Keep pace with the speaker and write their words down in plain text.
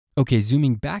Okay,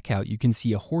 zooming back out, you can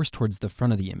see a horse towards the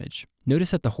front of the image.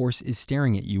 Notice that the horse is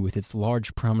staring at you with its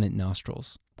large, prominent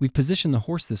nostrils. We've positioned the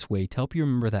horse this way to help you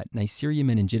remember that Neisseria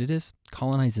meningitidis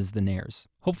colonizes the nares.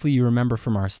 Hopefully you remember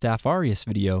from our Staph aureus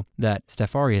video that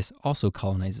Staph aureus also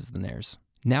colonizes the nares.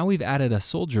 Now we've added a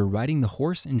soldier riding the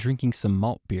horse and drinking some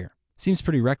malt beer. Seems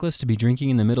pretty reckless to be drinking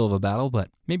in the middle of a battle, but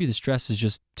maybe the stress is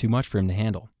just too much for him to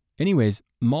handle. Anyways,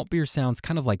 malt beer sounds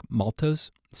kind of like maltose,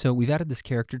 so we've added this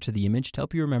character to the image to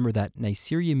help you remember that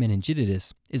Neisseria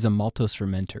meningitidis is a maltose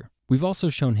fermenter. We've also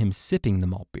shown him sipping the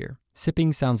malt beer.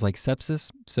 Sipping sounds like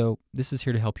sepsis, so this is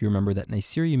here to help you remember that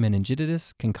Neisseria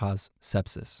meningitidis can cause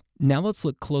sepsis. Now let's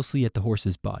look closely at the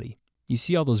horse's body. You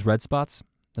see all those red spots?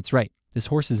 That's right, this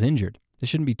horse is injured. This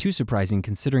shouldn't be too surprising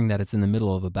considering that it's in the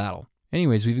middle of a battle.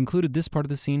 Anyways, we've included this part of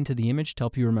the scene to the image to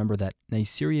help you remember that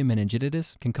Neisseria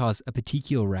meningitidis can cause a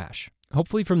petechial rash.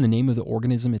 Hopefully from the name of the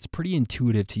organism, it's pretty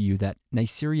intuitive to you that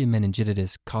Neisseria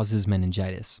meningitidis causes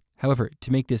meningitis. However,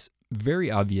 to make this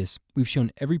very obvious, we've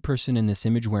shown every person in this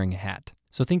image wearing a hat.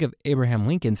 So think of Abraham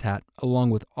Lincoln's hat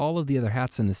along with all of the other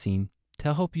hats in the scene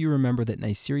to help you remember that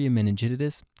Neisseria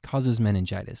meningitidis causes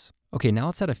meningitis. Okay, now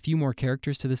let's add a few more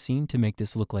characters to the scene to make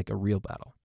this look like a real battle.